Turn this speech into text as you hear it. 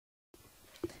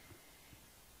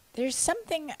There's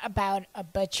something about a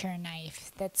butcher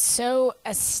knife that's so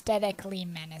aesthetically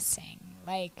menacing.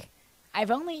 Like, I've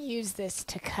only used this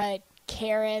to cut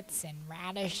carrots and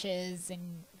radishes,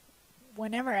 and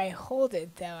whenever I hold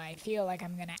it, though, I feel like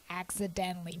I'm gonna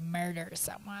accidentally murder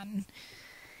someone.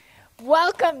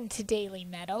 Welcome to Daily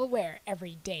Metal, where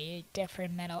every day a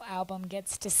different metal album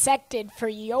gets dissected for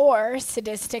your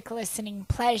sadistic listening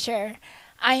pleasure.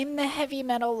 I'm the heavy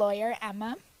metal lawyer,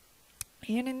 Emma.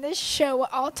 And in this show,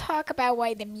 I'll talk about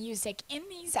why the music in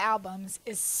these albums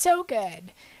is so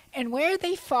good and where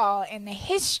they fall in the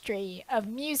history of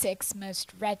music's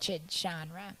most wretched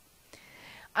genre.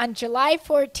 On July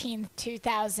 14th,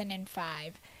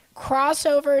 2005,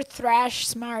 crossover thrash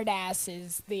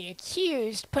smartasses The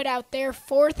Accused put out their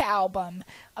fourth album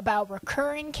about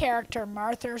recurring character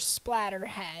Martha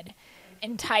Splatterhead,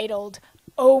 entitled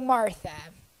Oh Martha.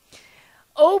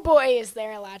 Oh boy, is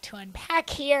there a lot to unpack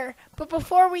here, but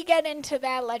before we get into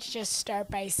that, let's just start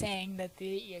by saying that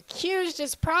The Accused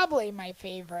is probably my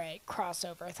favorite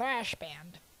crossover thrash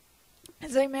band.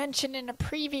 As I mentioned in a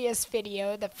previous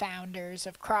video, the founders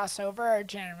of crossover are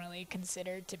generally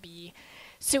considered to be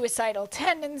suicidal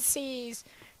tendencies,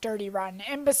 dirty rotten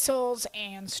imbeciles,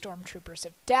 and stormtroopers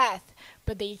of death,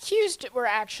 but The Accused were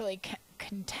actually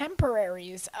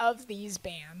contemporaries of these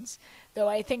bands, though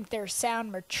I think their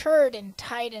sound matured and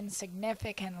tightened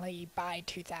significantly by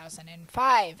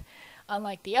 2005,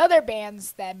 unlike the other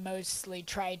bands that mostly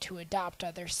tried to adopt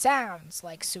other sounds,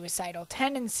 like Suicidal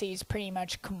Tendencies pretty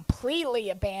much completely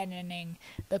abandoning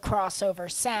the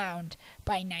crossover sound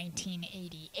by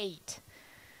 1988.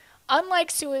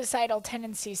 Unlike Suicidal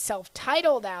Tendencies'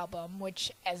 self-titled album, which,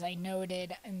 as I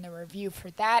noted in the review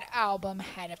for that album,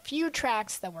 had a few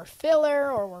tracks that were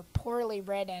filler or were poorly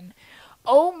written,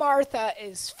 Oh Martha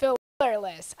is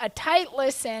fillerless, a tight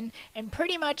listen, and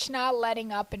pretty much not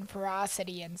letting up in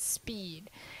ferocity and speed,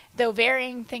 though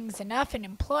varying things enough and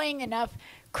employing enough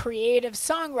creative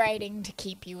songwriting to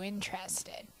keep you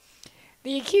interested.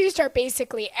 The Accused are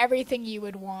basically everything you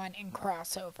would want in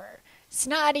crossover.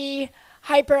 Snotty,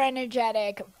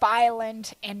 hyper-energetic,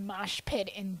 violent, and mosh pit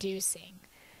inducing.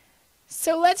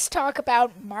 So let's talk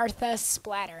about Martha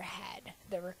Splatterhead,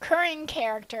 the recurring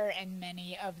character in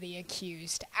many of the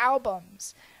Accused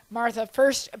albums. Martha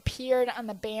first appeared on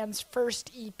the band's first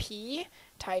EP,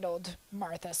 titled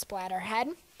Martha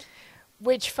Splatterhead,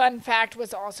 which, fun fact,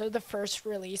 was also the first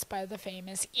release by the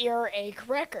famous Earache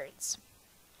Records.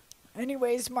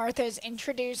 Anyways, Martha is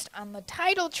introduced on the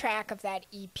title track of that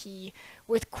EP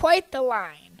with quite the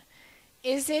line.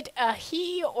 Is it a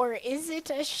he or is it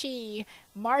a she?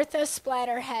 Martha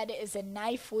Splatterhead is a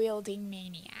knife-wielding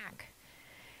maniac.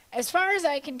 As far as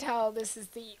I can tell, this is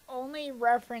the only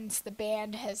reference the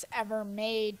band has ever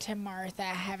made to Martha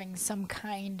having some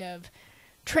kind of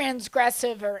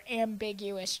transgressive or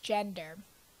ambiguous gender.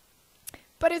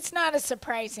 But it's not a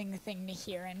surprising thing to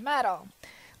hear in metal.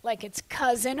 Like its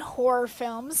cousin, horror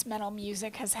films, metal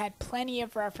music has had plenty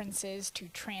of references to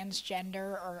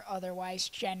transgender or otherwise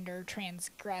gender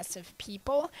transgressive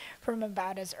people from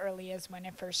about as early as when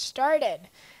it first started.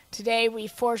 Today, we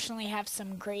fortunately have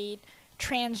some great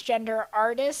transgender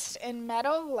artists in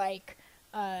metal, like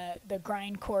the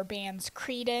grindcore bands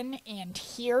Creedon and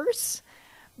Hears.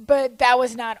 But that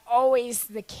was not always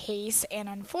the case, and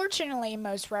unfortunately,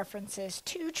 most references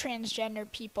to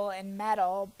transgender people in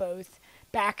metal, both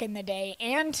back in the day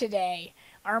and today,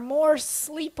 are more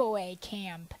sleepaway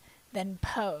camp than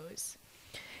pose.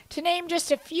 To name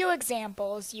just a few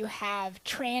examples, you have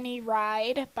Tranny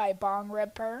Ride by Bong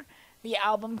Ripper, the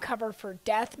album cover for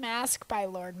Death Mask by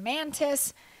Lord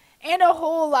Mantis, and a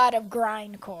whole lot of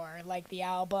grindcore, like the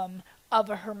album Of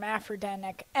a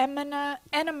Hermaphroditic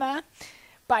Enema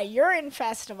by Urine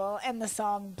Festival and the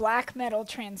song Black Metal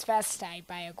Transvestite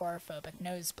by Agoraphobic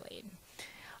Nosebleed.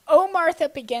 Oh Martha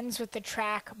begins with the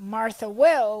track Martha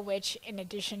Will, which, in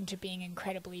addition to being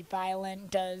incredibly violent,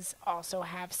 does also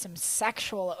have some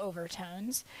sexual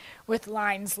overtones, with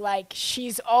lines like,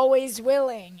 she's always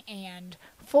willing, and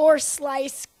 4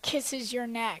 slice kisses your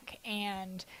neck,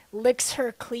 and licks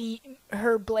her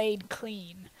blade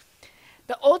clean.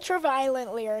 The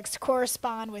ultra-violent lyrics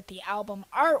correspond with the album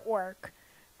artwork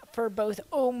for both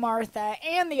Oh Martha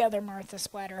and the other Martha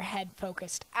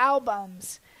Splatterhead-focused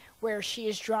albums, where she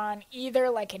is drawn either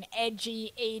like an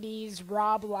edgy 80s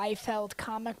Rob Liefeld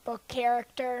comic book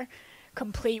character,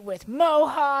 complete with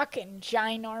mohawk and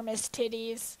ginormous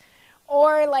titties,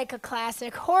 or like a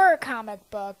classic horror comic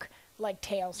book like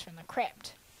Tales from the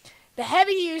Crypt. The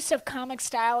heavy use of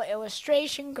comic-style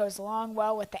illustration goes along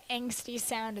well with the angsty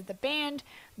sound of the band,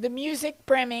 the music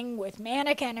brimming with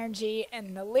manic energy,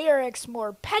 and the lyrics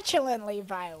more petulantly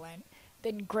violent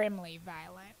than grimly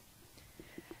violent.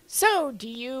 So, do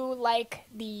you like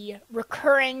the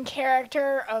recurring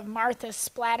character of Martha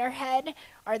Splatterhead?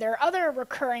 Are there other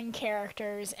recurring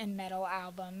characters in metal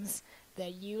albums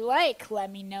that you like? Let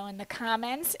me know in the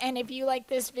comments. And if you like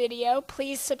this video,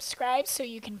 please subscribe so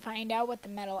you can find out what the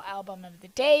metal album of the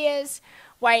day is,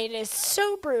 why it is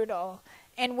so brutal,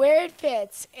 and where it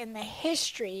fits in the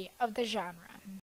history of the genre.